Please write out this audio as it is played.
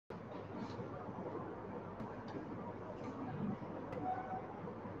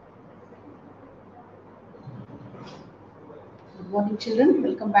Morning children,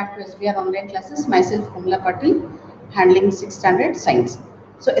 welcome back to SBR online classes. Myself Komala P, handling 6th standard science.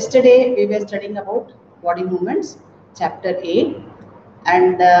 So yesterday we were studying about body movements, chapter A,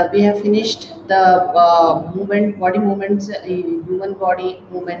 and we have finished the body movements, human body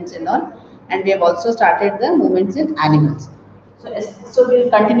movements and all, and we have also started the movements in animals. So we will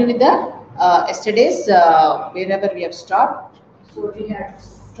continue with the yesterday's wherever we have stopped. So we have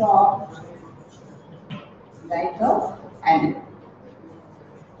stopped like of animals.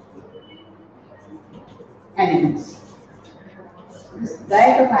 This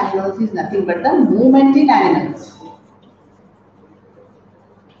diet of animals is nothing but the movement in animals.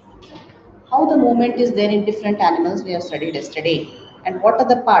 How the movement is there in different animals we have studied yesterday, and what are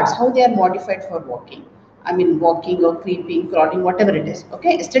the parts, how they are modified for walking. I mean walking or creeping, crawling, whatever it is.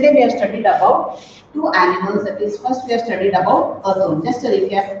 Okay, yesterday we have studied about two animals. That is, first we have studied about earthworm. Just a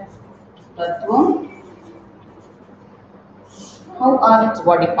recap. Earthworm, how are its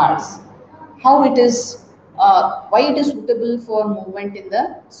body parts, how it is, why it is suitable for movement in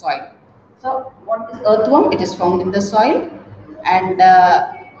the soil. So what is earthworm? It is found in the soil, and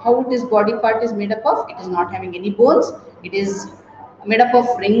how it is body part is made up of, it is not having any bones. It is made up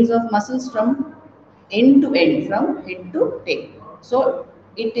of rings of muscles from end to end, from head to tail. So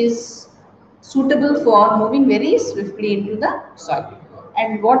it is suitable for moving very swiftly into the soil.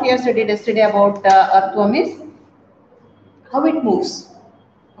 And what we have studied yesterday about earthworm is how it moves.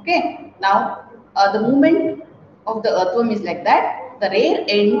 Okay, now the movement of the earthworm is like that. The rear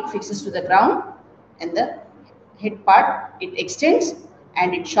end fixes to the ground, and the head part it extends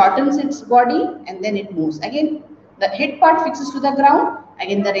and it shortens its body, and then it moves. Again, the head part fixes to the ground,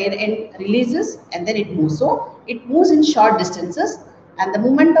 again the rear end releases, and then it moves. So it moves in short distances, and the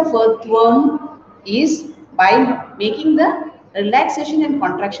movement of earthworm is by making the relaxation and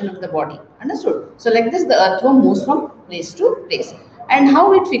contraction of the body. Understood? So like this, the earthworm moves from place to place. And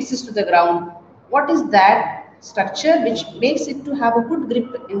how it fixes to the ground? What is that structure which makes it to have a good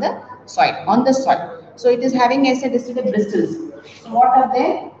grip in the soil, on the soil? So it is having, I said yesterday, bristles. So what are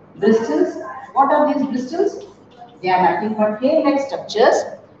they? Bristles. What are these bristles? They are nothing but hair-like structures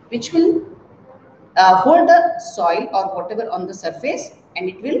which will hold the soil or whatever on the surface, and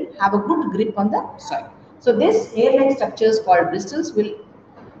it will have a good grip on the soil. So this hair-like structures called bristles will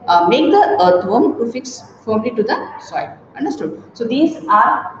make the earthworm to fix firmly to the soil. Understood? So these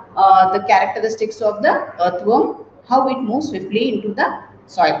are the characteristics of the earthworm, how it moves swiftly into the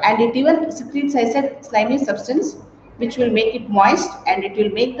soil, and it even secretes, I said, slimy substance which will make it moist, and it will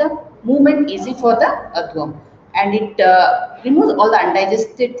make the movement easy for the earthworm, and it removes all the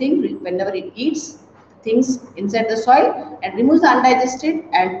undigested things whenever it eats things inside the soil, and removes the undigested,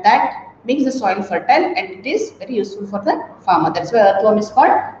 and that makes the soil fertile, and it is very useful for the farmer. That's why earthworm is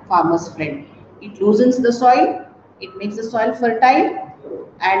called farmer's friend. It loosens the soil, it makes the soil fertile,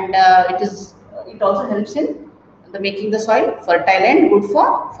 and it also helps in the making the soil fertile and good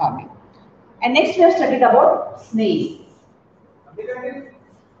for farming. And next we have studied about snails.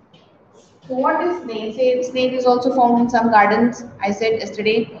 So what is snail? Say snail is also found in some gardens. I said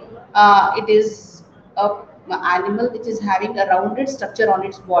yesterday, it is a animal which is having a rounded structure on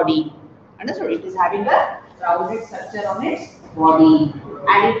its body. Understood? It is having a rounded structure on its body,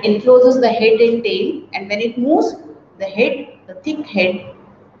 and it encloses the head and tail. And when it moves, the head, the thick head,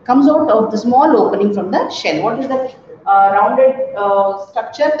 comes out of the small opening from the shell. What is that rounded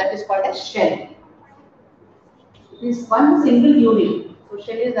structure? That is called a shell. It is one single unit. So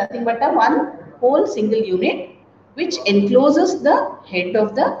shell is nothing but a one whole single unit which encloses the head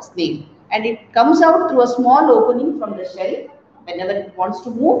of the snail, and it comes out through a small opening from the shell whenever it wants to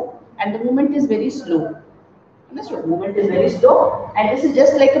move, and the movement is very slow. Understood? Movement is very slow, and this is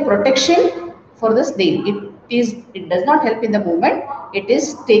just like a protection for the snail. It does not help in the movement. It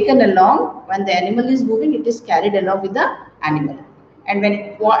is taken along when the animal is moving. It is carried along with the animal, and when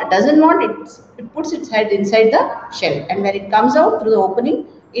it doesn't want it puts its head inside the shell, and when it comes out through the opening,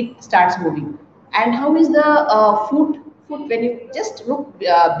 it starts moving. And how is the foot? When you just look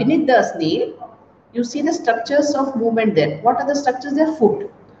beneath the snail, you see the structures of movement there. What are the structures there?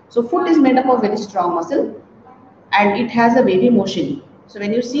 Foot. So foot is made up of very strong muscle, and it has a wavy motion. So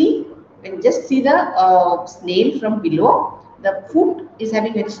when you just see the snail from below, the foot is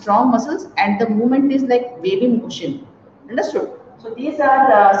having very strong muscles, and the movement is like wavy motion. Understood? So these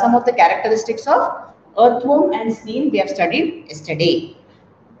are some of the characteristics of earthworm and snail we have studied yesterday.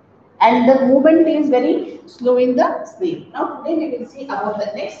 And the movement is very slow in the snail. Now today we will see about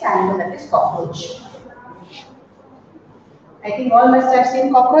the next animal, that is cockroach. I think all must have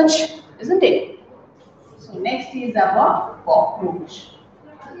seen cockroach, isn't it? So next is about cockroach.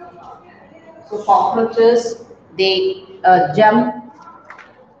 So cockroaches, they jump,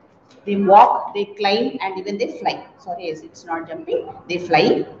 they walk, they climb, and even they fly. Sorry, yes, it's not jumping. They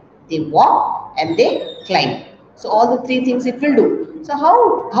fly, they walk, and they climb. So all the three things it will do. So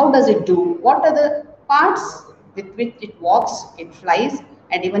how does it do? What are the parts with which it walks, it flies,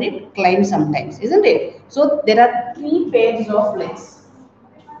 and even it climbs sometimes, isn't it? So there are three pairs of legs.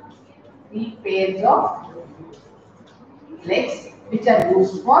 Three pairs of legs which are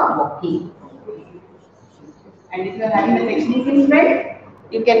used for walking. And if you are having the textbook in front,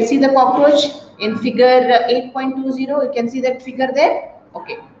 you can see the cockroach in figure 8.20. You can see that figure there.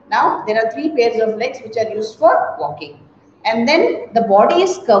 Okay. Now there are three pairs of legs which are used for walking. And then the body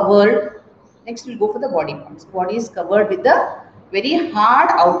is covered. Next we'll go for the body parts. Body is covered with the very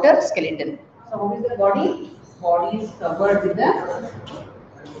hard outer skeleton. So how is the body? Body is covered with the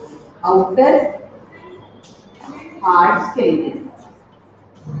outer hard skeleton.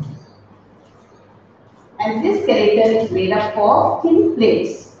 And this skeleton is made up of thin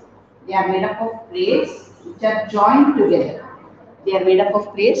plates. They are made up of plates which are joined together. They are made up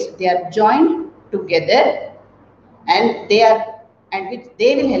of plates. They are joined together, and which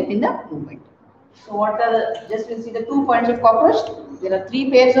they will help in the movement. So what are just we'll see the 2 points of cockroach. There are three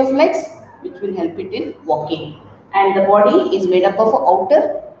pairs of legs which will help it in walking, and the body is made up of an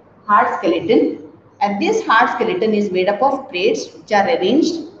outer hard skeleton, and this hard skeleton is made up of plates which are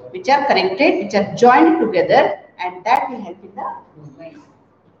arranged, which are connected, which are joined together, and that will help in the movement.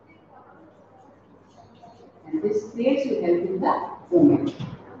 And this plates will help in the movement.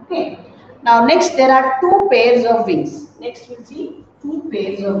 Okay. Now next there are two pairs of wings. Next we'll see two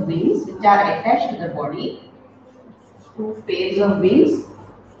pairs of wings which are attached to the body. Two pairs of wings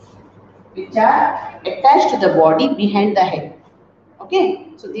which are attached to the body behind the head.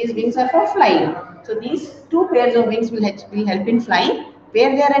 Okay. So these wings are for flying. So these two pairs of wings will help in flying.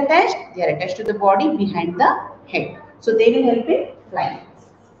 Where they are attached? They are attached to the body behind the head. So they will help in flying.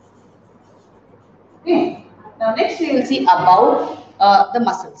 Okay. Now next we will see about the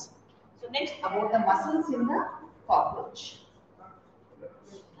muscles. So next about the muscles in the cockroach.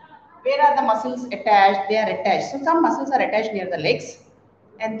 Where are the muscles attached? They are attached. So some muscles are attached near the legs,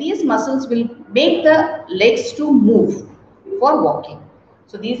 and these muscles will make the legs to move for walking.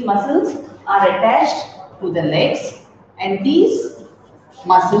 So these muscles are attached to the legs, and these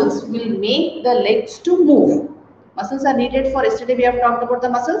muscles will make the legs to move. Muscles are needed for, yesterday we have talked about the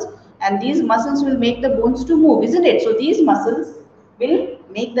muscles, and these muscles will make the bones to move, isn't it? So these muscles will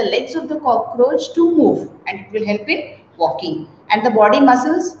make the legs of the cockroach to move, and it will help in walking. And the body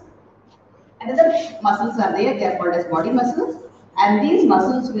muscles, another muscles are there, they are called as body muscles, and these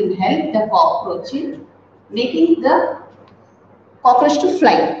muscles will help the cockroach in making the cockroach to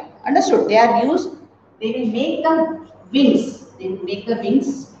fly. Understood? They are used, they will make the wings, they will make the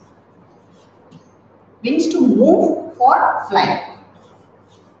wings to move for flying.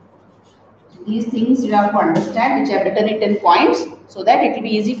 These things you have to understand, which I have written it in points, so that it will be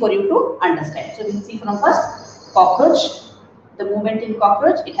easy for you to understand. So we will see from first cockroach. The movement in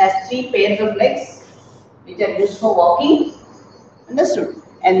cockroach, it has three pairs of legs which are used for walking. Understood?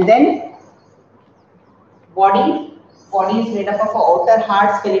 And then body is made up of an outer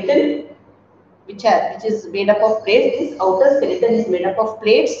hard skeleton which is made up of plates. This outer skeleton is made up of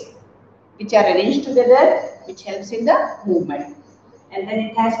plates which are arranged together, which helps in the movement. And then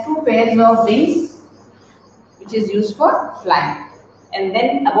it has two pairs of wings which is used for flying. And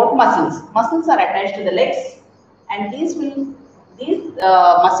then about muscles. Muscles are attached to the legs, and these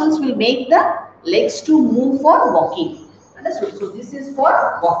muscles will make the legs to move for walking. Understood? So this is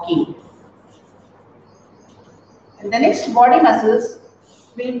for walking. And the next, body muscles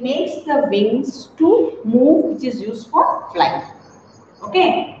will make the wings to move, which is used for flying.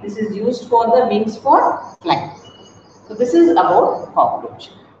 Okay, this is used for the wings for flying. So this is about cockroach.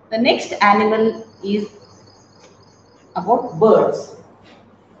 The next animal is about birds.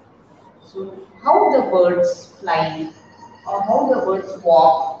 So how the birds fly or how the birds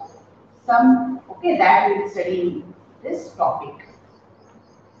walk, that we will study in this topic.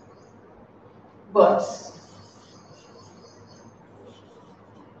 Birds.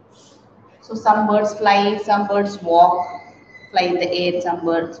 So some birds fly, some birds fly in the air, some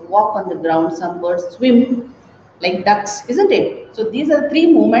birds walk on the ground, some birds swim like ducks, isn't it? So these are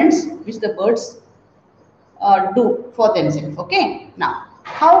three movements which the birds do for themselves. Okay. Now,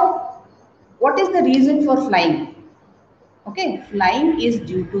 what is the reason for flying? Okay, flying is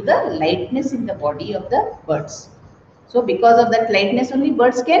due to the lightness in the body of the birds. So because of that lightness only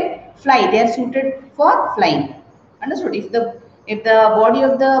birds can fly. They are suited for flying. Understood? If the body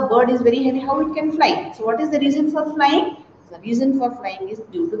of the bird is very heavy, how it can fly? So what is the reason for flying? The reason for flying is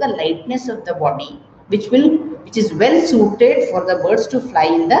due to the lightness of the body. which is well suited for the birds to fly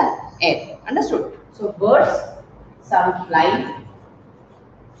in the air. Understood? So birds, some fly,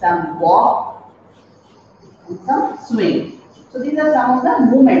 some walk, and some swing. So these are some of the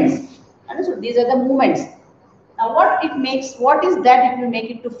movements. Understood? These are the movements. Now what is that it will make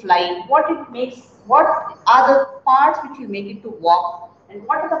it to fly? What are the parts which will make it to walk? And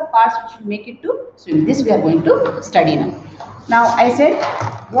what are the parts which will make it to swim? This we are going to study now. Now I said,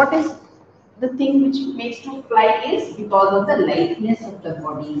 what is the thing which makes to fly is because of the lightness of the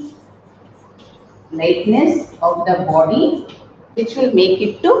body. Lightness of the body which will make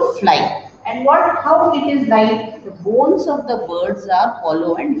it to fly. And how it is light? The bones of the birds are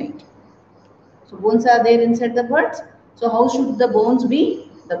hollow and light. So bones are there inside the birds. So how should the bones be?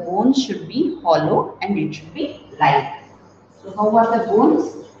 The bones should be hollow and it should be light. So how are the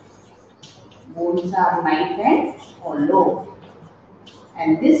bones? Bones are light and hollow.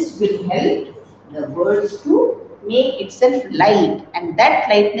 And this will help the birds to make itself light, and that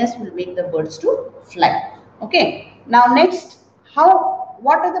lightness will make the birds to fly. Okay. Now next,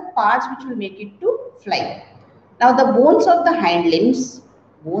 what are the parts which will make it to fly? Now the bones of the hind limbs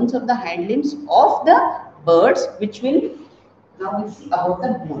of the birds, which will, now we see about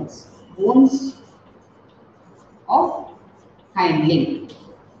the bones of hind limb.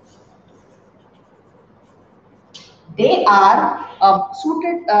 They are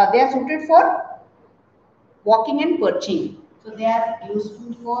suited for walking and perching. So they are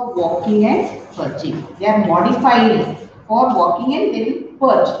useful for walking and perching. They are modified for walking and they will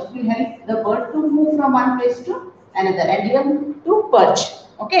perch. It will help the bird to move from one place to another and even to perch.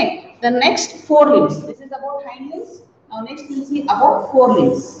 Okay. The next, forelimbs. This is about hind limbs. Now next we will see about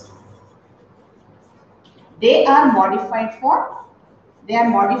forelimbs. They are modified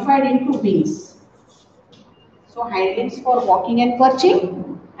into wings. So hind limbs for walking and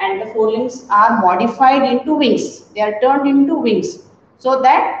perching, and the forelimbs are modified into wings. They are turned into wings so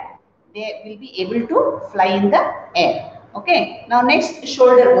that they will be able to fly in the air. Okay. Now next,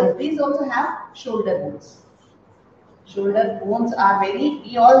 shoulder bones. These also have shoulder bones. Shoulder bones are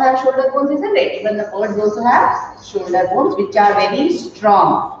we all have shoulder bones, isn't it? Even the birds also have shoulder bones which are very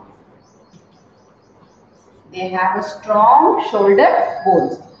strong. They have a strong shoulder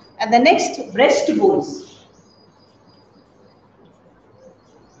bones. And the next, breast bones.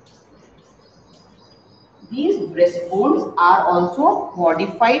 These breast bones are also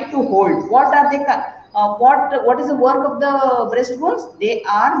modified to hold. What are they? What is the work of the breast bones? They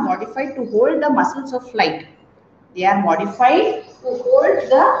are modified to hold the muscles of flight. They are modified to hold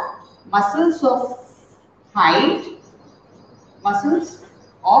the muscles of flight,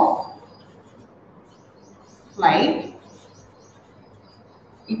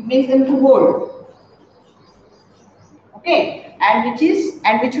 It makes them to hold. Okay, and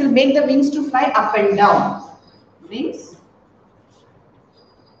which will make the wings to fly up and down. Wings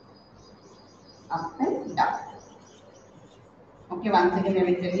up and down. Okay, once again I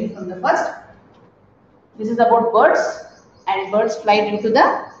will tell you from the first. This is about birds, and birds fly due to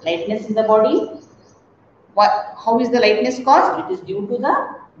the lightness in the body. How is the lightness caused? It is due to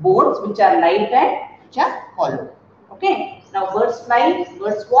the bones which are light and which are hollow. Okay. Now birds fly,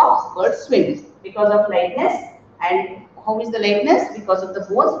 birds walk, birds swim because of lightness. And how is the lightness? Because of the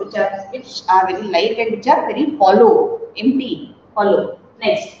bones which are very light and which are very hollow, empty, hollow.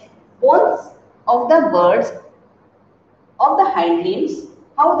 Next, bones of the birds of the hind limbs.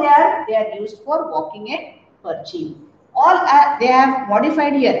 How they are used for walking and perching. They have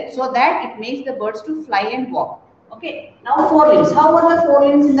modified here so that it makes the birds to fly and walk. Okay. Now forelimbs. How are the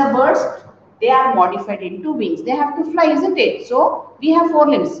forelimbs in the birds? They are modified into wings. They have to fly, isn't it? So we have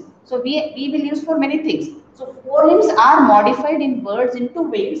forelimbs. So we will use for many things. So forelimbs are modified in birds into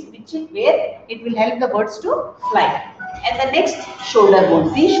wings, where it will help the birds to fly. And the next, shoulder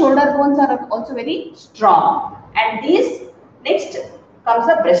bones. These shoulder bones are also very strong. And these next comes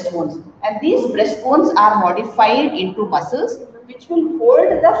the breast bones. And these breast bones are modified into muscles which will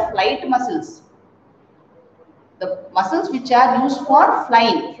hold the flight muscles. The muscles which are used for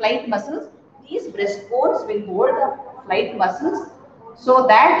flight muscles. These breast bones will hold the flight muscles so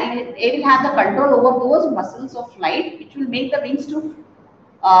that it will have the control over those muscles of flight, which will make the wings to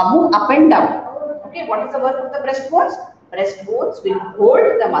move up and down. Okay, what is the work of the breast bones? Breast bones will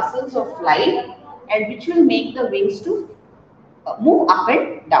hold the muscles of flight and which will make the wings to move up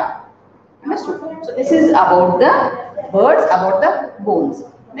and down. Understood? So this is about the birds, about the bones.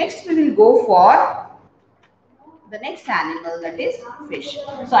 Next we will go for the next animal, that is fish.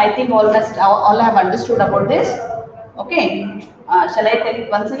 So I think all have understood about this. Okay. Shall I tell it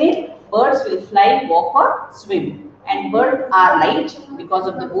once again? Birds will fly, walk or swim. and birds are light because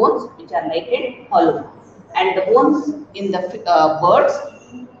of the bones which are light and hollow. And the bones in the birds,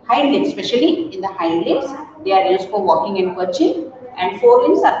 hind limbs, especially in the hind limbs, they are used for walking and perching. And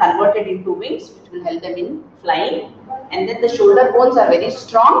forelimbs are converted into wings, which will help them in flying. And then the shoulder bones are very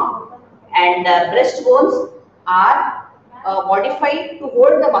strong, and breast bones are modified to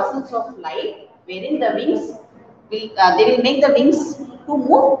hold the muscles of life, wherein the wings will they will make the wings to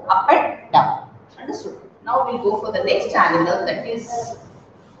move up and down. Understood? Now we'll go for the next animal, that is,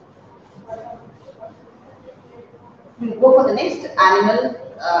 we'll go for the next animal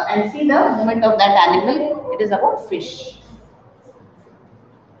and see the movement of that animal. It is about fish.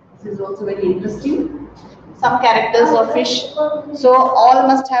 This is also very interesting. Some characters of fish. So all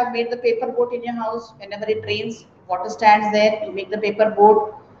must have made the paper boat in your house. Whenever it rains, water stands there. You make the paper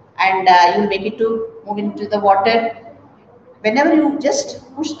boat, and you make it to move into the water. Whenever you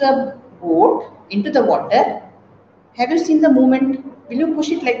just push the boat into the water, have you seen the movement? Will you push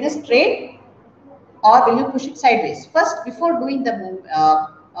it like this straight, or will you push it sideways? First, before doing the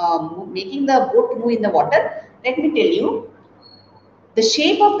move, making the boat move in the water, let me tell you, the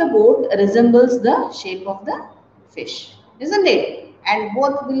shape of the boat resembles the shape of the fish, isn't it? And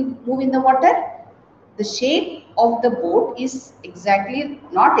both will move in the water. The shape of the boat is exactly,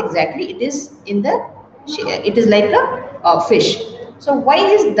 not exactly, it is in the, it is like a fish. So why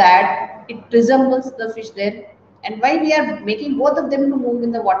is that it resembles the fish there, and why we are making both of them to move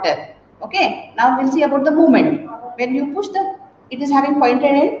in the water? Okay, now we'll see about the movement. When you push the, it is having pointed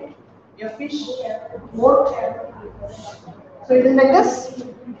end, your fish boat, so it is like this.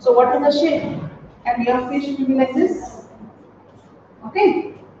 So what is the shape? And your fish will be like this.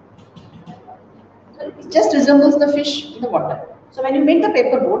 Okay. So it just resembles the fish in the water. So when you make the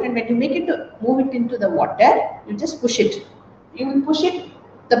paper boat and when you make it to move it into the water, you just push it. You will push it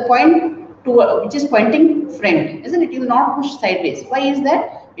the point to which is pointing front, isn't it? You will not push sideways. Why is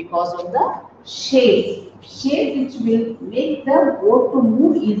that? Because of the shape which will make the boat to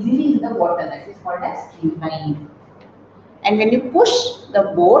move easily in the water. That is called as streamline. And when you push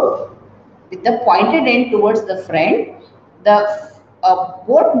the boat with the pointed end towards the front, the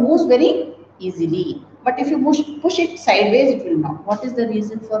boat moves very easily. But if you push it sideways, it will not. What is the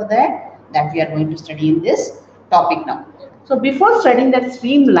reason for that? That we are going to study in this topic now. So before studying that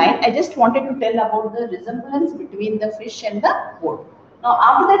streamline, I just wanted to tell about the resemblance between the fish and the boat. Now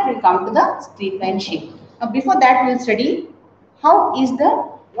after that, we'll come to the streamline shape. Now before that, we'll study how is the,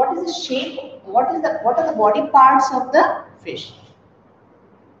 what is the shape, what are the body parts of the fish.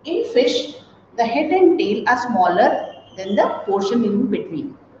 In fish, the head and tail are smaller than the portion in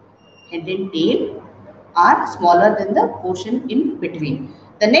between. Head and tail are smaller than the portion in between.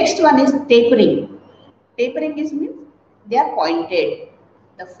 The next one is tapering. Tapering is means they are pointed.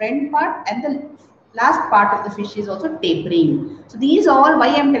 The front part and the last part of the fish is also tapering. So these all, why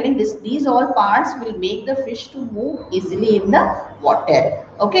I am telling this, these all parts will make the fish to move easily in the water.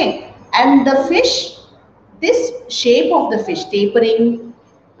 Okay. And the fish, this shape of the fish, tapering,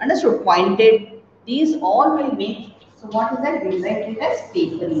 understood, pointed, these all will make, so what is that? We write it as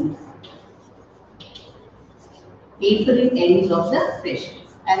tapering. Tapering ends of the fish.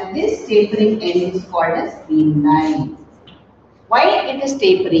 And this tapering end is called as streamline. Why it is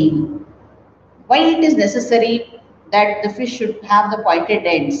tapering? Why it is necessary that the fish should have the pointed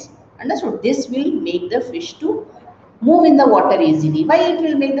ends? Understood? This will make the fish to move in the water easily. Why it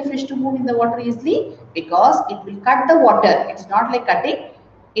will make the fish to move in the water easily? Because it will cut the water. It's not like cutting.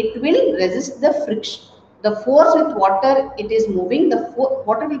 It will resist the friction. The force with water it is moving, the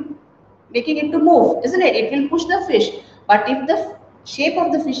water will making it to move, isn't it? It will push the fish. But if the shape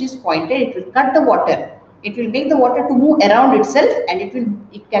of the fish is pointed, it will cut the water. It will make the water to move around itself, and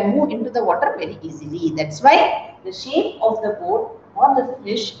it can move into the water very easily. That's why the shape of the boat or the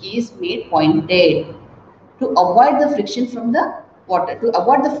fish is made pointed to avoid the friction from the water, to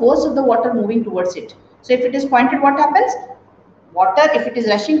avoid the force of the water moving towards it. So if it is pointed, what happens? Water, if it is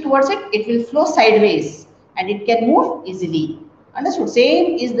rushing towards it, it will flow sideways and it can move easily. Understood?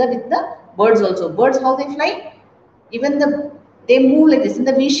 Same is the with the birds also. Birds, how they fly? Even they move like this in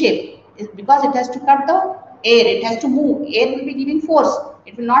the V shape. It's because it has to cut the air. It has to move. Air will be giving force.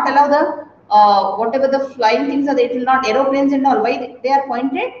 It will not allow the whatever the flying things are. It will not, aeroplanes and all. Why they are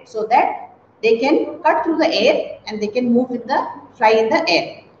pointed? So that they can cut through the air and they can move with the fly in the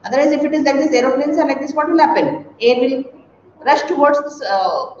air. Otherwise, if it is like this, aeroplanes are like this, what will happen? Air will rush towards this,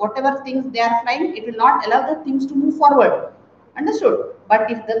 whatever things they are flying. It will not allow the things to move forward. Understood? But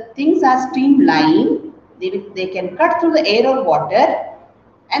if the things are streamlined, they can cut through the air or water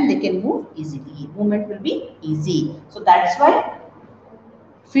and they can move easily. Movement will be easy. So that's why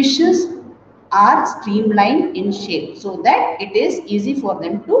fishes are streamlined in shape so that it is easy for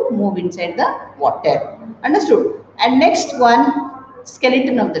them to move inside the water. Understood? And next one,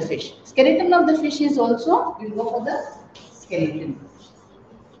 skeleton of the fish. Skeleton of the fish is also, we'll go for the skeleton.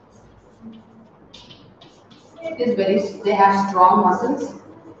 It is they have strong muscles.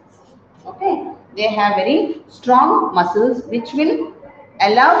 Okay, they have very strong muscles which will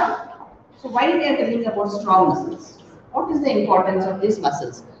allow. So why we are telling about strong muscles? What is the importance of these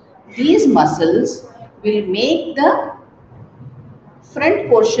muscles? These muscles will make the front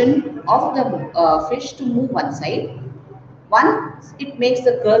portion of the fish to move one side. Once it makes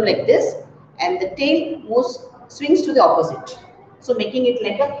the curve like this, and the tail swings to the opposite. So making it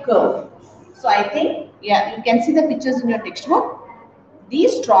like a curve. So I think, yeah, you can see the pictures in your textbook.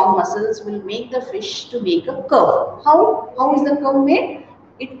 These strong muscles will make the fish to make a curve. How is the curve made?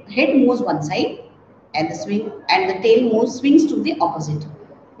 It head moves one side and the tail swings to the opposite.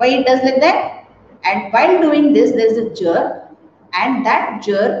 Why it does like that? And while doing this, there is a jerk, and that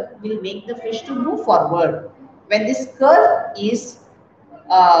jerk will make the fish to move forward. When this curve is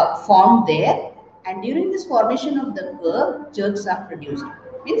formed there, and during this formation of the curve, jerks are produced.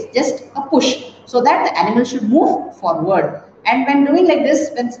 Means just a push, so that the animal should move forward. And when doing like this,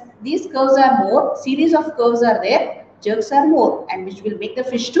 when these curves are more, series of curves are there, jerks are more, and which will make the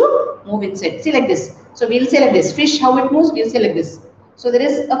fish to move inside. See like this. So we'll say like this, fish how it moves, we'll say like this. So there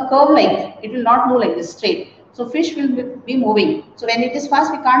is a curve like, it will not move like this straight. So fish will be moving. So when it is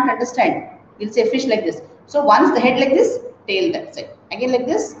fast, we can't understand. We'll say fish like this. So once the head like this, tail that side. Again like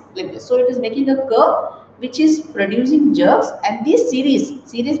this, like this. So it is making a curve which is producing jerks, and these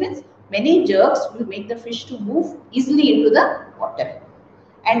series means many jerks will make the fish to move easily into the water.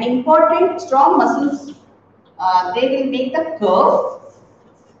 And important strong muscles, they will make the curve,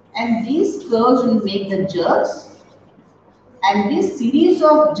 and these curves will make the jerks, and this series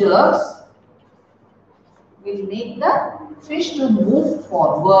of jerks will make the fish to move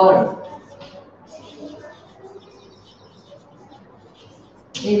forward.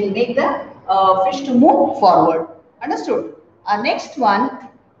 They will make the fish to move forward. Understood? Next one,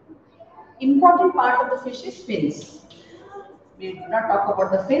 important part of the fish is fins. We did not talk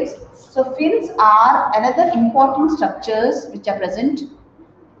about the fins. So fins are another important structures which are present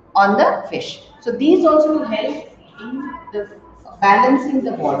on the fish. So these also will help in the balancing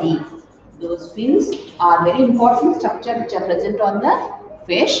the body. Those fins are very important structure which are present on the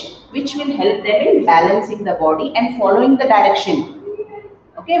fish, which will help them in balancing the body and following the direction.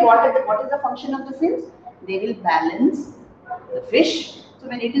 Okay, what is the function of the fins? They will balance the fish. So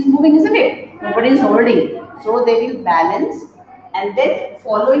when it is moving, isn't it? Nobody is holding. So they will balance and then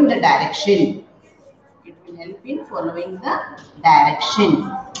following the direction. It will help in following the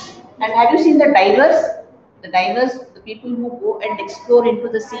direction. And have you seen the divers? The divers, the people who go and explore into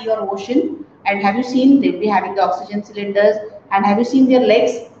the sea or ocean. And have you seen, they'll be having the oxygen cylinders. And have you seen their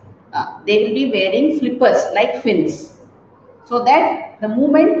legs? They will be wearing flippers like fins. So that the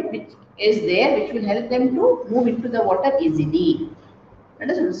movement which is there, which will help them to move into the water easily.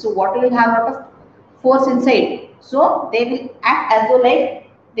 Understand? So water will have a lot of force inside. So they will act as though like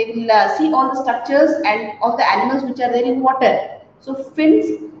they will see all the structures and all the animals which are there in water. So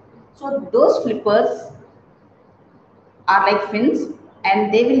fins, so those flippers are like fins,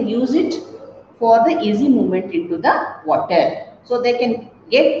 and they will use it for the easy movement into the water. So they can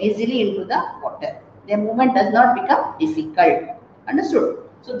get easily into the water. Their movement does not become difficult. Understood?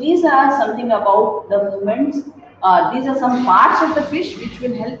 So these are something about the movements. These are some parts of the fish which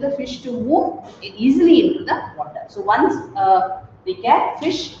will help the fish to move easily into the water. So once recap,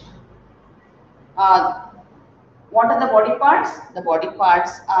 fish, what are the body parts? The body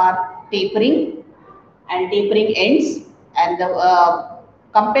parts are tapering and tapering ends, and the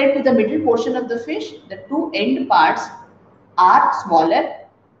compared to the middle portion of the fish, the two end parts are smaller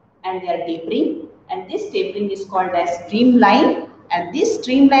and they are tapering, and this tapering is called as streamline, and this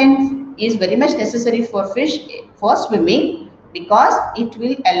streamline is very much necessary for fish for swimming, because it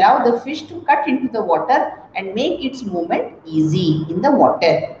will allow the fish to cut into the water and make its movement easy in the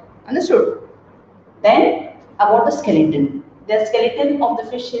water. Understood? Then about the skeleton. The skeleton of the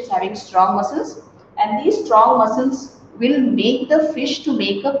fish is having strong muscles, and these strong muscles will make the fish to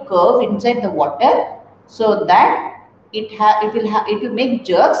make a curve inside the water, so that it will make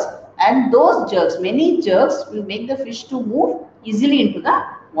jerks, and those jerks, many jerks, will make the fish to move easily into the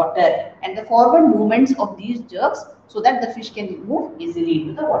water, and the forward movements of these jerks, so that the fish can move easily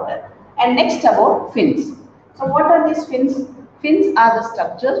into the water. And next about fins. So what are these fins? Fins are the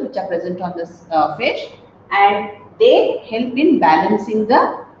structures which are present on this fish, and they help in balancing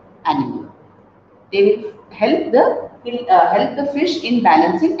the animal. They will help the will help the fish in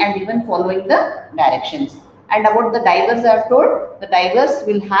balancing and even following the directions. And about the divers, I have told the divers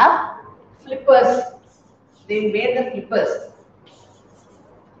will have flippers. They made the flippers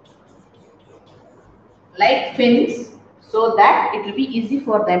like fins so that it will be easy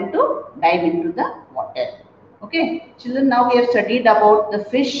for them to dive into the water. Okay, children, now we have studied about the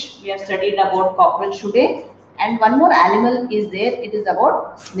fish, we have studied about cockroach today, and one more animal is there, it is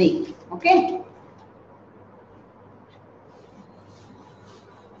about snake. Okay,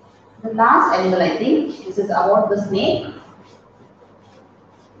 the last animal, I think, this is about the snake.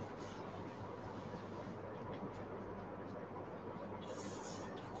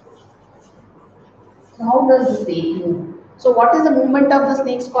 So how does the snake move? So what is the movement of the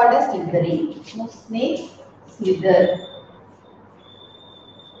snakes called as slithering? So snakes slither.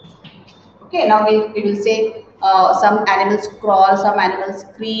 Okay, now we will say some animals crawl, some animals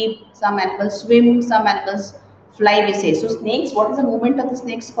creep, some animals swim, some animals fly, we say. So snakes, what is the movement of the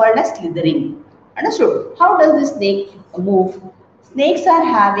snakes called as slithering? Understood? How does the snake move? Snakes are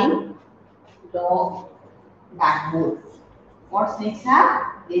having long backbone. What snakes have?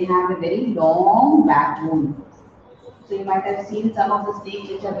 They have a very long backbone. So you might have seen some of the snakes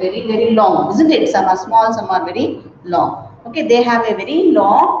which are very, very long, isn't it? Some are small, some are very long. Okay, they have a very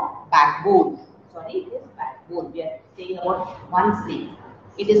long backbone. Sorry, it is backbone. We are saying about one snake.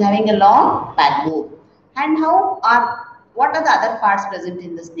 It is having a long backbone. And what are the other parts present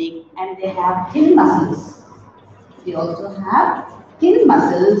in the snake? And they have thin muscles. They also have thin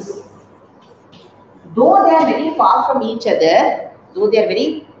muscles, though they are very far from each other, though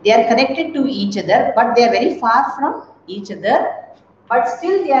they are connected to each other, but they are very far from each other, but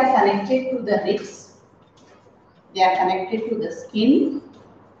still they are connected to the ribs, they are connected to the skin,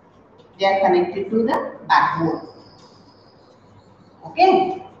 they are connected to the backbone.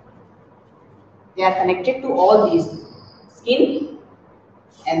 Okay, they are connected to all these, skin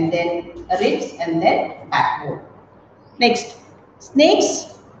and then ribs and then backbone. Next, snakes.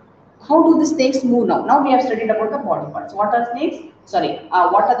 How do the snakes move now? Now we have studied about the body parts. What are snakes? Sorry,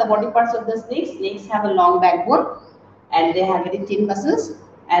 what are the body parts of the snakes? Snakes have a long backbone and they have very thin muscles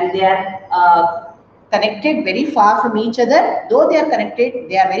and they are connected very far from each other. Though they are connected,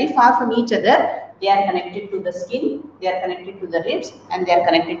 they are very far from each other. They are connected to the skin, they are connected to the ribs and they are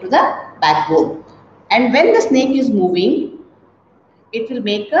connected to the backbone. And when the snake is moving, it will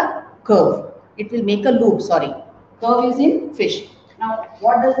make a curve. It will make a loop, sorry. Curve is in fish. Now,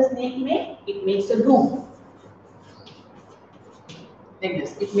 what does the snake make? It makes a loop. Like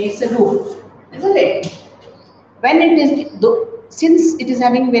this. It makes a loop. Isn't it? When it is, since it is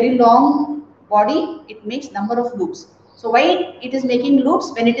having very long body, it makes number of loops. So, why it is making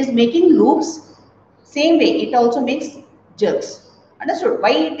loops? When it is making loops, same way, it also makes jerks. Understood?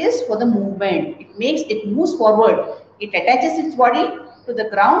 Why it is? For the movement. It moves forward. It attaches its body to the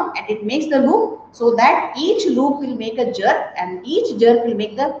ground and it makes the loop so that each loop will make a jerk and each jerk will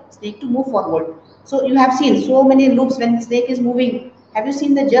make the snake to move forward. So you have seen so many loops when the snake is moving. Have you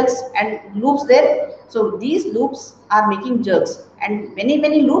seen the jerks and loops there? So these loops are making jerks and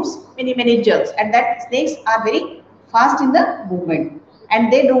many loops, many jerks, and that snakes are very fast in the movement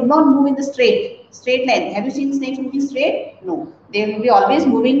and they do not move in the straight line. Have you seen snakes moving straight? No, they will be always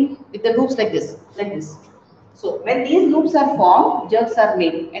moving with the loops like this, like this. So when these loops are formed, jerks are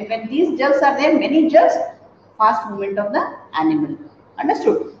made, and when these jerks are there, many jerks, fast movement of the animal.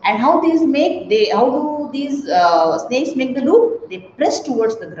 Understood? And how how do these snakes make the loop? They press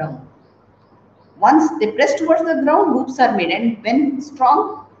towards the ground. Once they press towards the ground, loops are made, and when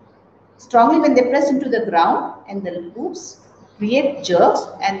strongly when they press into the ground, and the loops create jerks,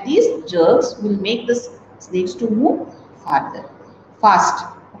 and these jerks will make the snakes to move farther, fast.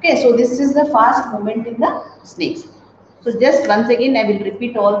 Okay, so this is the fast movement in the snakes. So just once again, I will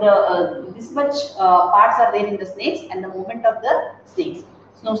repeat all the this much parts are there in the snakes and the movement of the snakes.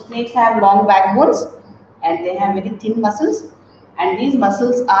 So snakes have long backbones and they have very thin muscles, and these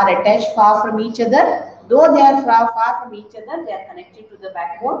muscles are attached far from each other. Though they are far from each other, they are connected to the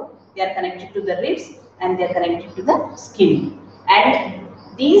backbone, they are connected to the ribs, and they are connected to the skin. And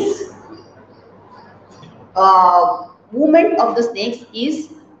these movement of the snakes is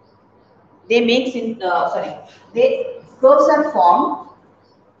they makes in they curves are formed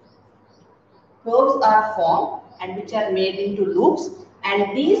and which are made into loops,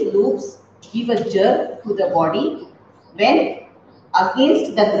 and these loops give a jerk to the body when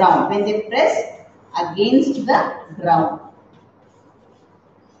against the ground, when they press against the ground,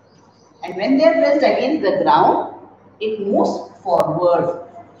 and when they are pressed against the ground it moves forward,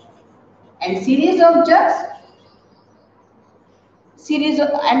 and and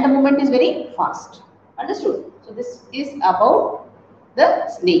the movement is very fast. Understood? So So this is about the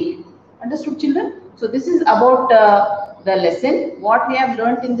snake. Understood, children? So this is about the lesson. What we have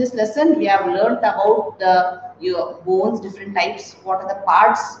learnt in this lesson, we have learnt about your bones, different types. What are the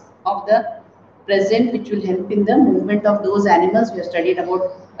parts of the present which will help in the movement of those animals. We have studied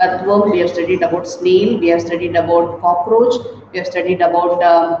about earthworm, we have studied about snail, we have studied about cockroach, we have studied about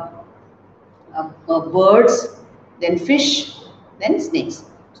birds, then fish, then snakes.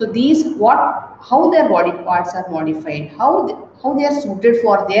 So these how their body parts are modified, how they are suited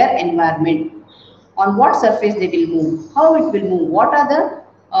for their environment, on what surface they will move, how it will move, what are the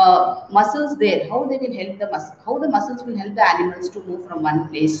muscles there, how they will help how the muscles will help the animals to move from one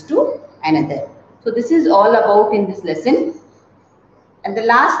place to another. So this is all about in this lesson. And the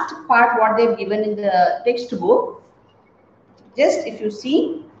last part what they've given in the textbook, just if you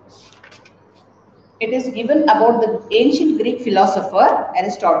see, it is given about the ancient Greek philosopher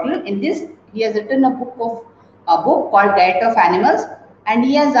Aristotle. In this, he has written a book called Diet of Animals, and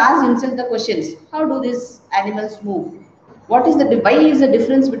he has asked himself the questions: how do these animals move? Why is the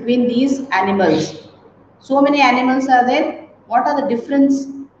difference between these animals? So many animals are there. What are the difference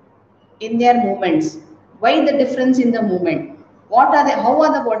in their movements? Why the difference in the movement? How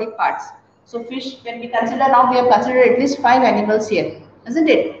are the body parts? So fish, when we consider, now we have considered at least 5 animals here, isn't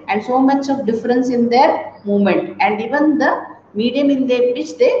it? And so much of difference in their movement, and even the medium in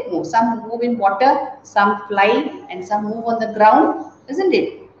which they move. Some move in water, some fly, and some move on the ground, isn't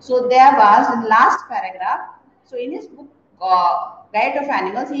it? So they have asked in the last paragraph. So in his book, Diet of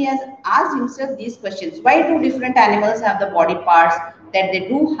Animals, he has asked himself these questions: why do different animals have the body parts that they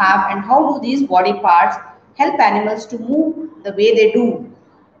do have, and how do these body parts help animals to move the way they do?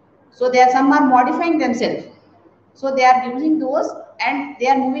 So there are some are modifying themselves, so they are using those, and they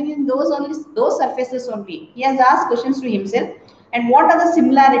are moving in those surfaces only. He has asked questions to himself. And what are the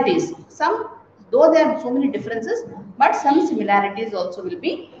similarities? Some, though there are so many differences, but some similarities also will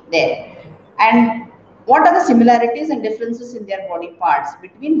be there. And what are the similarities and differences in their body parts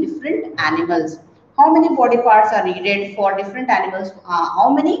between different animals? How many body parts are needed for different animals? How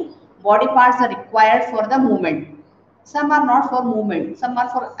many body parts are required for the movement? Some are not for movement, some are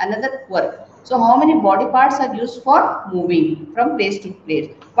for another work. So how many body parts are used for moving from place to place?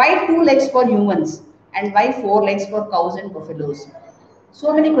 Why 2 legs for humans and why 4 legs for cows and buffaloes?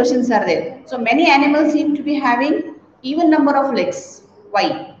 So many questions are there. So many animals seem to be having even number of legs.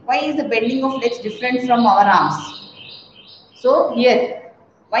 Why? Why is the bending of legs different from our arms? So here,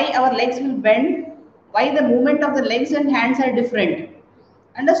 why our legs will bend? Why the movement of the legs and hands are different?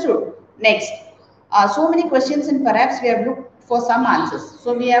 Understood? Next, so many questions, and perhaps we have looked for some answers.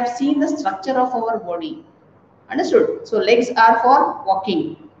 So we have seen the structure of our body. Understood? So legs are for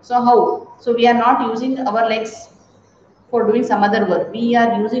walking. So how? So we are not using our legs for doing some other work. We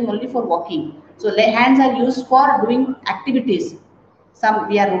are using only for walking. So hands are used for doing activities. Some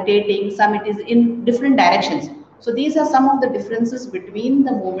we are rotating, some it is in different directions. So these are some of the differences between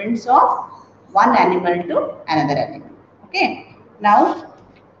the movements of one animal to another animal. Okay. Now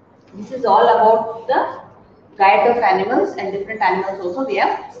this is all about the diet of animals, and different animals also we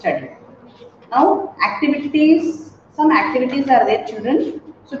have studied. Now activities, some activities are there, children.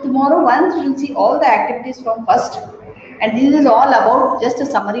 So tomorrow once we will see all the activities from first, and this is all about just a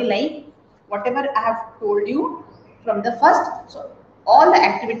summary like whatever I have told you from the first. So all the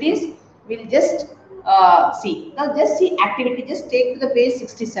activities we'll just see. Now just see activity, just take to the page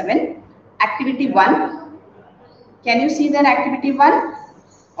 67. Activity 1. Can you see that activity 1?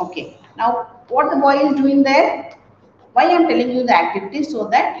 Okay. Now, what the boy is doing there? Why I am telling you the activities, so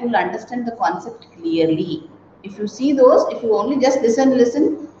that you will understand the concept clearly. If you see those, if you only just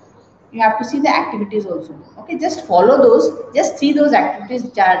listen, you have to see the activities also. Okay, just follow those. Just see those activities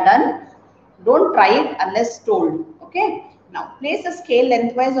which are done. Don't try it unless told. Okay. Now, place the scale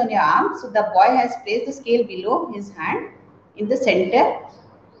lengthwise on your arm. So the boy has placed the scale below his hand in the center.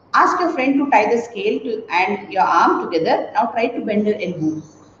 Ask your friend to tie the scale and your arm together. Now try to bend your elbow.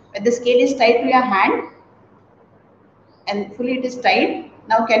 When the scale is tied to your hand and fully it is tied,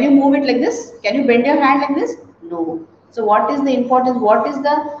 now can you move it like this? Can you bend your hand like this? No. So what is the importance? What is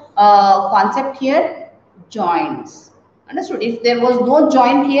the concept here? Joints. Understood? If there was no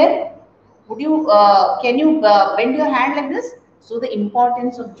joint here, would you can you bend your hand like this? So the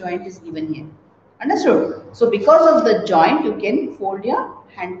importance of joint is given here. Understood? So because of the joint, you can fold your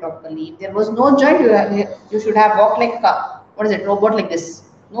hand properly. If there was no joint, you should have walked like what is it, robot like this.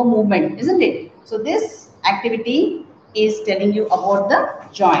 No movement, isn't it? So this activity is telling you about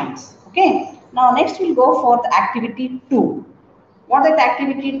the joints. Okay. Now next we'll go for the activity 2. What that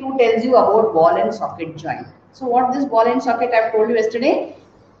activity 2 tells you about ball and socket joint. So what this ball and socket I have told you yesterday,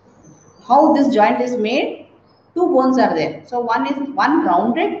 how this joint is made. Two bones are there. So one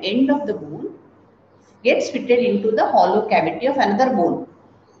rounded end of the bone gets fitted into the hollow cavity of another bone.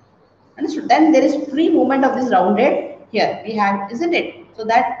 Understood? Then there is free movement of this rounded here. We have, isn't it? So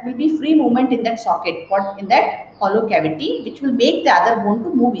that will be free movement in that socket, what in that hollow cavity, which will make the other bone to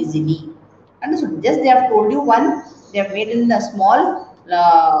move easily. Understood? Just they have told you one. They have made in a small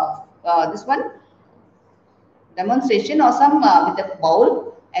this one demonstration or some with a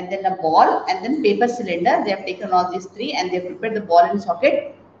bowl and then a ball and then paper cylinder. They have taken all these three and they have prepared the ball and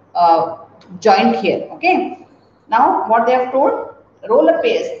socket joint here. Okay. Now what they have told, roll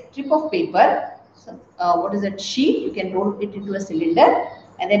a strip of paper. So, what is that sheet? You can roll it into a cylinder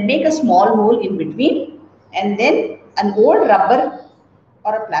and then make a small hole in between and then an old rubber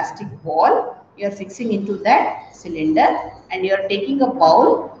or a plastic ball you are fixing into that cylinder and you are taking a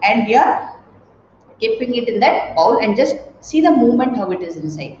bowl and you are keeping it in that bowl and just see the movement how it is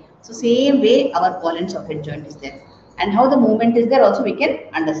inside. So same way our ball and socket joint is there. And how the movement is there also we can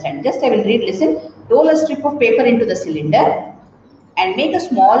understand. Just I will read, listen. Roll a strip of paper into the cylinder and make a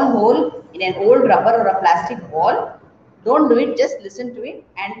small hole in an old rubber or a plastic ball. Don't do it, just listen to it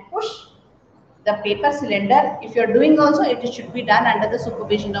and push the paper cylinder. If you are doing also, it should be done under the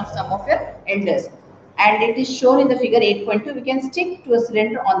supervision of some of your elders. And it is shown in the figure 8.2. We can stick to a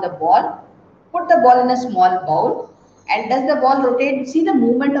cylinder on the ball, put the ball in a small bowl, and does the ball rotate? See the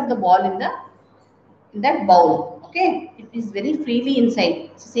movement of the ball in that bowl. Okay, it is very freely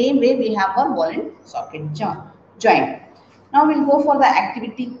inside. Same way we have our ball and socket joint. Now we'll go for the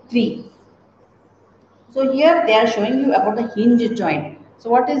activity 3. So here they are showing you about the hinge joint. So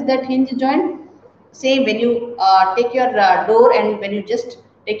what is that hinge joint? Say when you take your door and when you just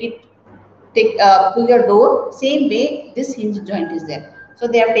pull your door, same way this hinge joint is there. So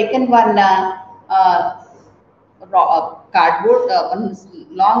they have taken one cardboard, one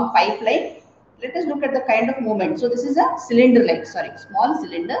long pipe like. Let us look at the kind of movement. So this is a cylinder like, sorry, small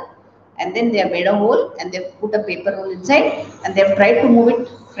cylinder, and then they have made a hole and they have put a paper roll inside and they have tried to move it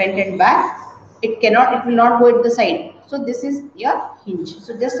front and back. It will not go at the side. So this is your hinge.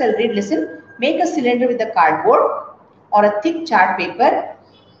 So just I'll read, listen. Make a cylinder with a cardboard or a thick chart paper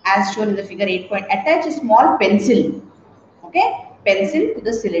as shown in the figure 8 point. Attach a small pencil, okay, pencil to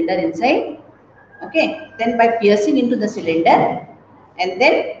the cylinder inside, okay. Then by piercing into the cylinder, and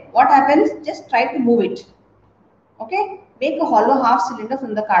then what happens? Just try to move it, okay. Make a hollow half cylinder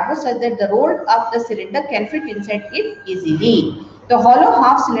from the cardboard so that the rolled up the cylinder can fit inside it easily. The hollow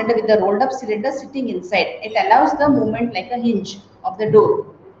half cylinder with the rolled up cylinder sitting inside, it allows the movement like a hinge of the door.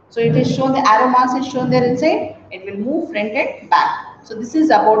 So it is shown, the arrow marks is shown there inside. It will move front and back. So this is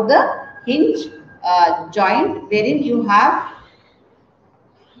about the hinge joint, wherein you have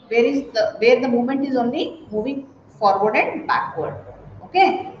where the movement is only moving forward and backward.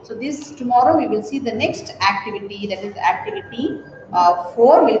 Okay. So this tomorrow we will see the next activity, that is activity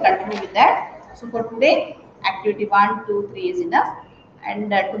 4. We'll continue with that. So for today, activity 1, 2, 3 is enough, and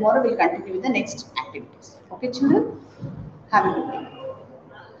tomorrow we'll continue with the next activities. Okay, children. Have a good day.